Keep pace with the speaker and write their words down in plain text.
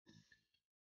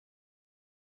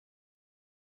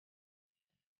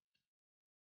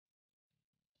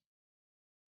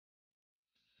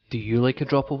Do you like a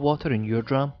drop of water in your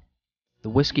dram? The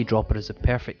Whisky Dropper is a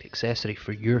perfect accessory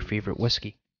for your favourite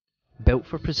whisky. Built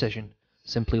for precision,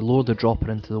 simply lower the dropper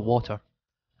into the water,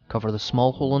 cover the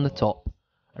small hole on the top,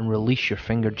 and release your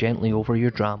finger gently over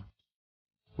your dram.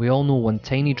 We all know one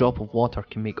tiny drop of water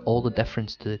can make all the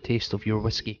difference to the taste of your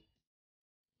whisky.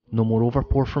 No more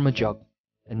overpour from a jug,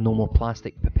 and no more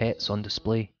plastic pipettes on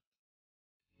display.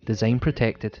 Design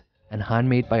protected and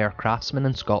handmade by our craftsmen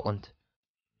in Scotland,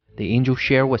 the Angel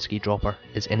Share Whisky Dropper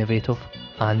is innovative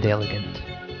and elegant.